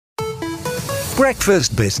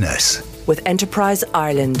Breakfast Business with Enterprise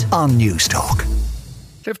Ireland on Newstalk.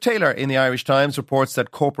 Cliff Taylor in the Irish Times reports that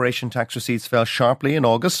corporation tax receipts fell sharply in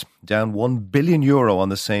August, down €1 billion on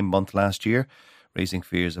the same month last year, raising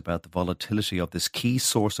fears about the volatility of this key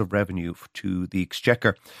source of revenue to the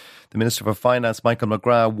Exchequer. The Minister for Finance, Michael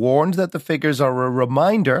McGrath, warned that the figures are a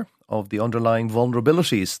reminder of the underlying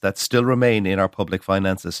vulnerabilities that still remain in our public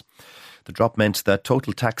finances. The drop meant that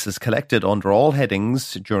total taxes collected under all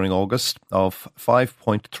headings during August of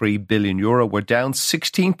 €5.3 billion were down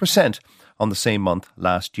 16% on the same month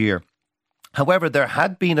last year. However, there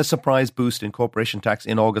had been a surprise boost in corporation tax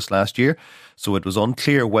in August last year, so it was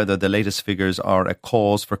unclear whether the latest figures are a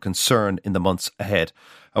cause for concern in the months ahead.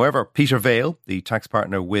 However, Peter Vail, the tax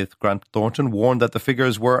partner with Grant Thornton, warned that the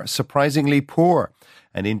figures were surprisingly poor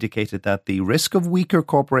and indicated that the risk of weaker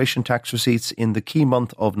corporation tax receipts in the key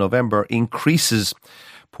month of November increases.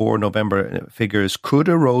 Poor November figures could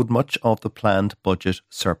erode much of the planned budget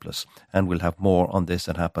surplus. And we'll have more on this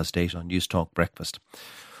at 8:30 on Newstalk Breakfast.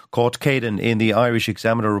 Caught Caden in the Irish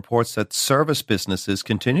Examiner reports that service businesses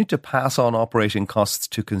continue to pass on operating costs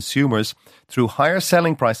to consumers through higher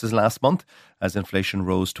selling prices last month, as inflation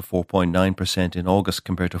rose to 4.9% in August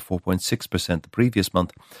compared to 4.6% the previous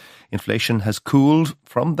month. Inflation has cooled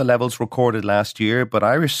from the levels recorded last year, but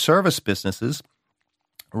Irish service businesses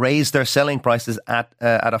raised their selling prices at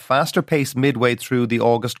a faster pace midway through the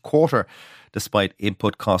August quarter, despite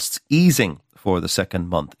input costs easing for the second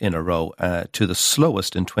month in a row to the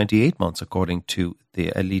slowest in 28 months, according to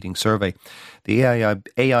a leading survey. The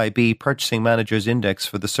AIB Purchasing Managers Index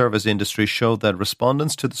for the service industry showed that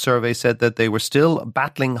respondents to the survey said that they were still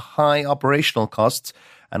battling high operational costs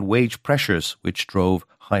and wage pressures, which drove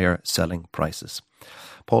higher selling prices.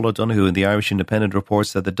 Paul O'Donoghue in the Irish Independent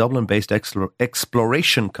reports that the Dublin-based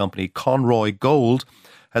exploration company Conroy Gold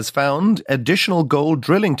has found additional gold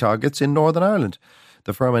drilling targets in Northern Ireland.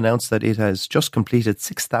 The firm announced that it has just completed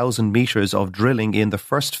 6,000 metres of drilling in the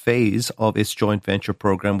first phase of its joint venture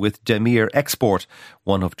programme with Demir Export,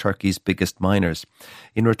 one of Turkey's biggest miners.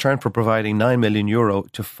 In return for providing €9 million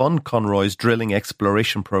to fund Conroy's drilling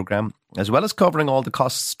exploration programme, as well as covering all the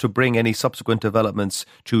costs to bring any subsequent developments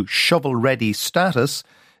to shovel-ready status,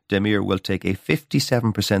 Demir will take a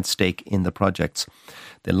 57% stake in the projects.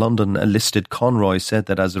 The London-listed Conroy said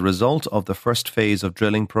that as a result of the first phase of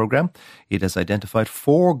drilling programme, it has identified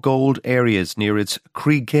 4 gold areas near its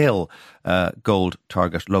Creekill gold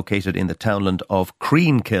target, located in the townland of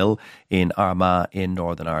Creankill in Armagh in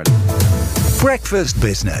Northern Ireland. Breakfast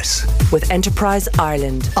Business with Enterprise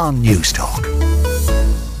Ireland on Newstalk.